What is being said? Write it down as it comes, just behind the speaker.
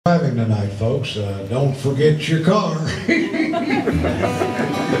Thanksgiving tonight, folks. Don't forget your car.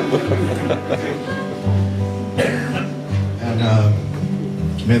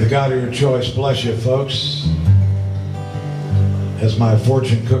 And may the God of your choice bless you, folks. As my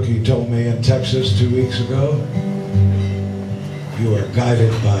fortune cookie told me in Texas 2 weeks ago, you are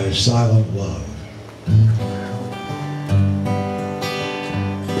guided by silent love.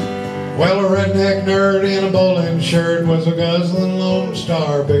 Well, a redneck nerd in a bowling shirt was a guzzling Lone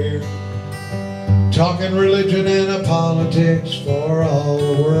Star beer, talking religion and politics for all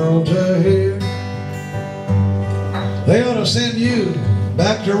the world to hear. They ought to send you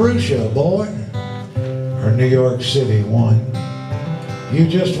back to Russia, boy, or New York City, one. You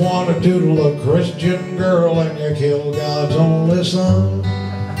just want to doodle a Christian girl and you kill God's only son.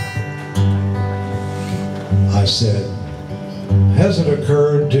 I said, has it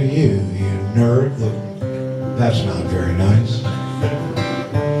occurred to you, you nerd, that that's not very nice?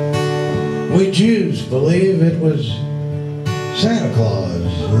 We Jews believe it was Santa Claus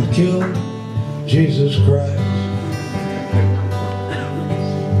that killed Jesus Christ.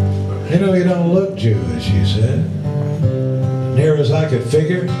 You know, you don't look Jewish, he said. Near as I could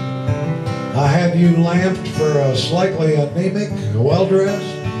figure, I had you lamped for a slightly anemic,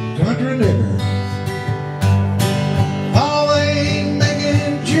 well-dressed country nigger. Oh, they ain't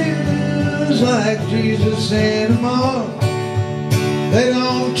making Jews like Jesus anymore. They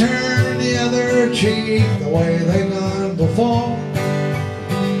don't turn the other cheek the way they done before.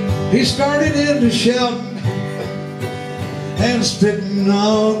 He started into shouting and spitting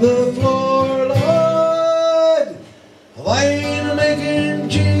on the floor. Lord, they ain't making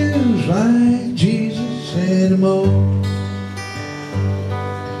Jews like Jesus anymore.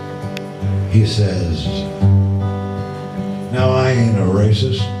 He says, now I ain't a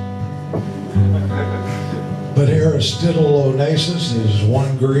racist, but Aristotle Onassis is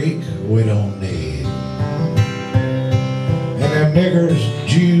one Greek we don't need. And them niggers,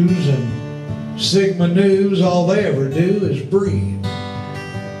 Jews, and Sigma News, all they ever do is breed.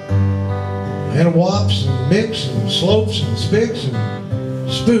 And wops and mix and slopes and spicks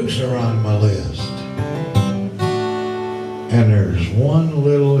and spooks are on my list. And there's one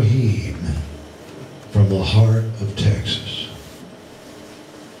little heed from the heart of Texas.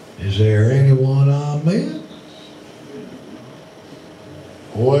 Is there anyone I miss?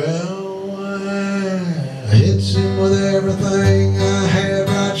 Well, I hits him with everything I had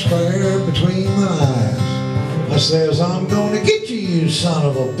right square between the eyes. I says, I'm gonna get you, you son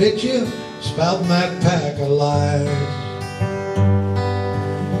of a bitch, you, spouting that pack of lies.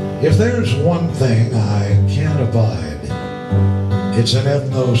 If there's one thing I can't abide, it's an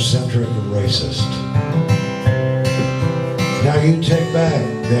ethnocentric racist. Now you take back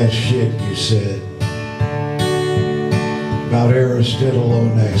that shit you said about Aristotle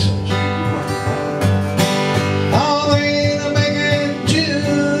Onassis. Oh, they ain't making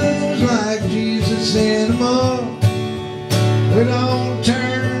Jews like Jesus anymore. We don't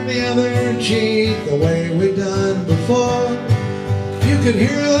turn the other cheek the way we done before. You could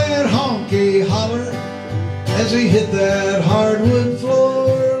hear that honky holler as he hit that hardwood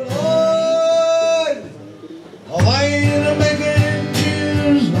floor. Lord, oh, they ain't making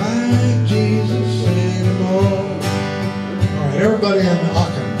Jews like Jesus anymore. All right, everybody in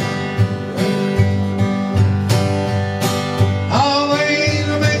Aachen. Oh, they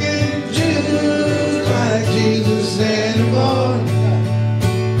ain't making Jews like Jesus anymore.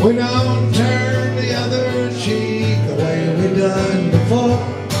 We don't turn the other cheek the way we done before.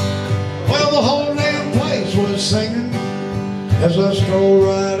 Well, the whole damn place was singing as I strolled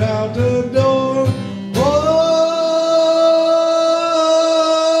right out the door. Oh,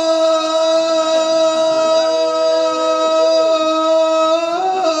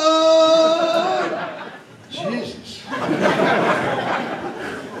 Jesus.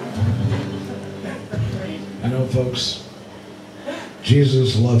 You know, folks,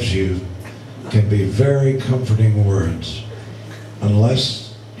 Jesus loves you can be very comforting words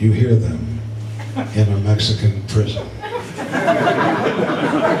unless you hear them in a Mexican prison.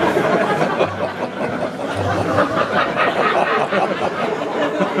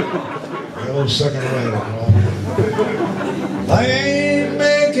 The old second rating. They ain't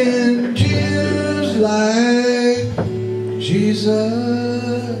making Jews like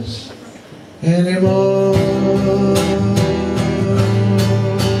Jesus anymore.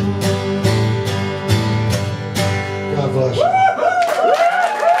 God bless you.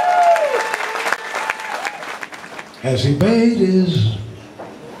 As he bade his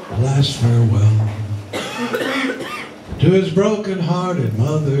last farewell to his broken-hearted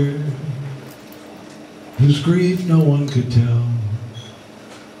mother, whose grief no one could tell,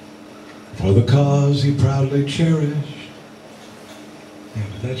 for the cause he proudly cherished. Yeah,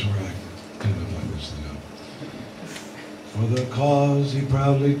 but that's where I kind of like this thing up. For the cause he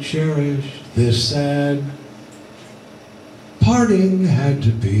proudly cherished, this sad parting had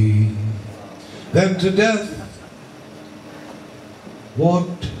to be. Then to death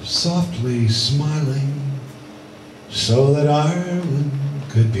walked softly smiling, so that Ireland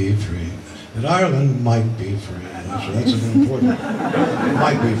could be free. That Ireland might be free. That's an important.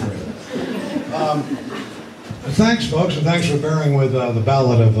 Might be free. Thanks, folks, and thanks for bearing with the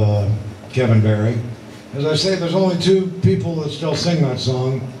ballad of Kevin Barry. As I say, there's only two people that still sing that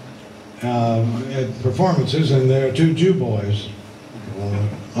song at performances, and there are two Jew boys.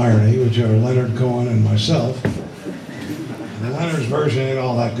 Irony, which are Leonard Cohen and myself. And Leonard's version ain't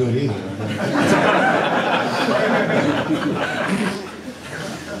all that good either.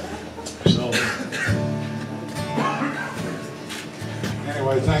 So,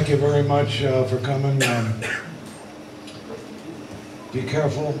 anyway, thank you very much for coming. Be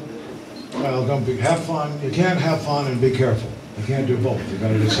careful. Well, don't be. Have fun. You can't have fun and be careful. You can't do both. You got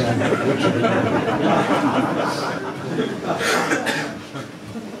to decide which you do.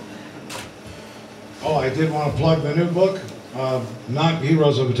 Oh, I did want to plug the new book. Not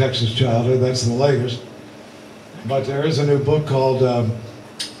Heroes of a Texas Childhood. That's the latest. But there is a new book called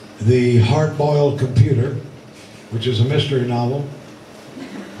The Hard-Boiled Computer, which is a mystery novel.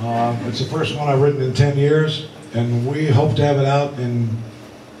 It's the first one I've written in 10 years, and we hope to have it out in...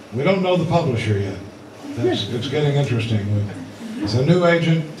 We don't know the publisher yet. It's getting interesting. It's a new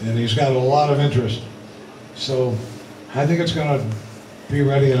agent, and he's got a lot of interest. So I think it's going to be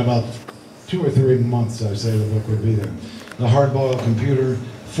ready in about 2 or 3 months, I say the book would be there. The Hard-Boiled Computer,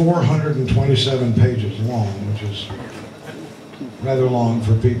 427 pages long, which is rather long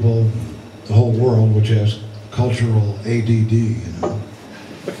for people, the whole world, which has cultural ADD, you know.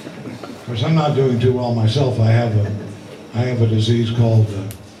 Of course, I'm not doing too well myself. I have a disease called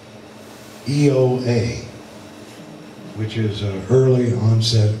EOA, which is early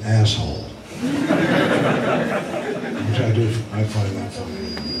onset asshole. Which I find that funny.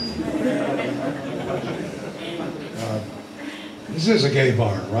 This is a gay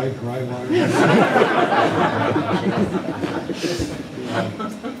bar, right? Right,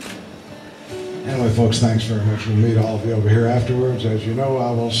 Anyway, folks, thanks very much. We'll meet all of you over here afterwards. As you know,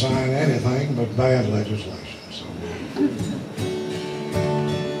 I will sign anything but bad legislation. So.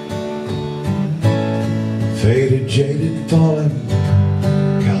 Faded, jaded, fallen,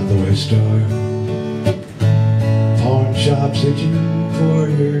 cowboy star. Pawn shops itching for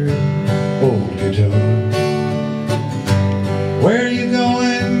your old guitar. Where you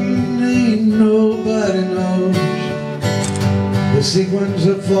going, ain't nobody knows. The sequins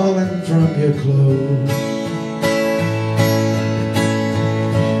have fallen from your clothes.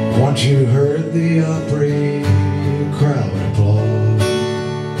 Once you heard the Opry crowd applaud.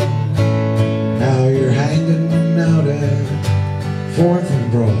 Now you're hanging out at 4th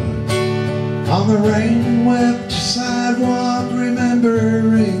and Broad, on the rain-wept sidewalk,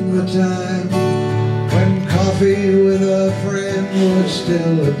 remembering the time when coffee with a friend was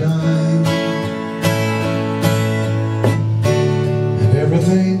still a dime. And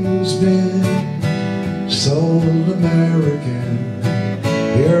everything's been sold American.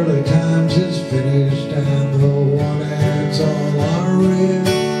 The early times is finished and the one ads all are red.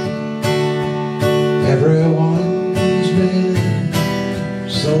 Everyone's been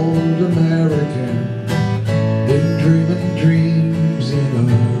sold American. Been dreaming dreams in a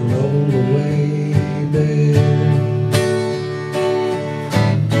roll-away bed.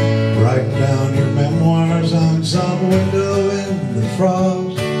 Writing down your memoirs on some window in the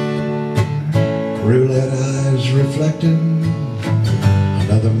frost. Roulette eyes reflecting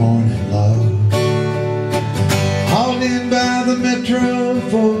another morning lost. Hauled in by the metro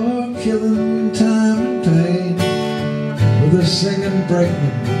for killing time and pain, with a singing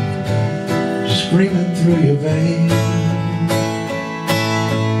brakeman screaming through your veins.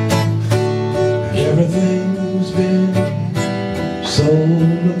 And everything's been sold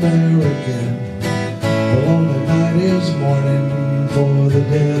American. The lonely night is mourning for the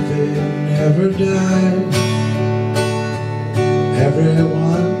death it never died.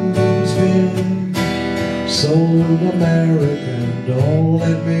 Everyone's been sold American. Don't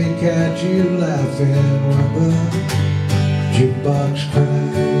let me catch you laughing when the jukebox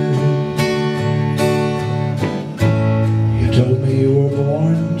cries. You told me you were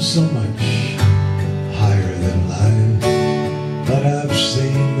born so much higher than life, but I've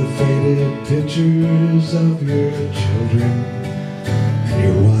seen the faded pictures of your children and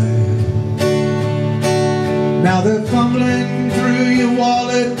your wife. Now they're fumbling through your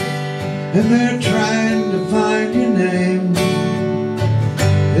wallet, and they're trying to find your name.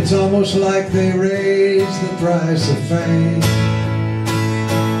 It's almost like they raise the price of fame.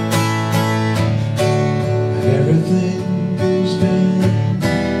 And everything's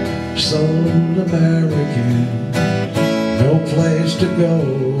been sold American. No place to go,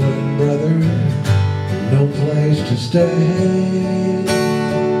 and brother, no place to stay.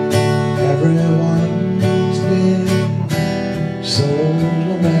 Everyone's been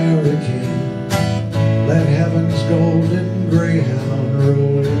sold American. Let heaven's golden greyhound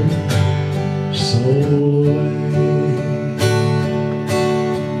roll your soul away.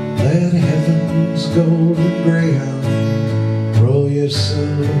 Let heaven's golden greyhound roll your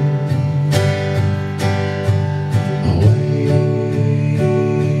soul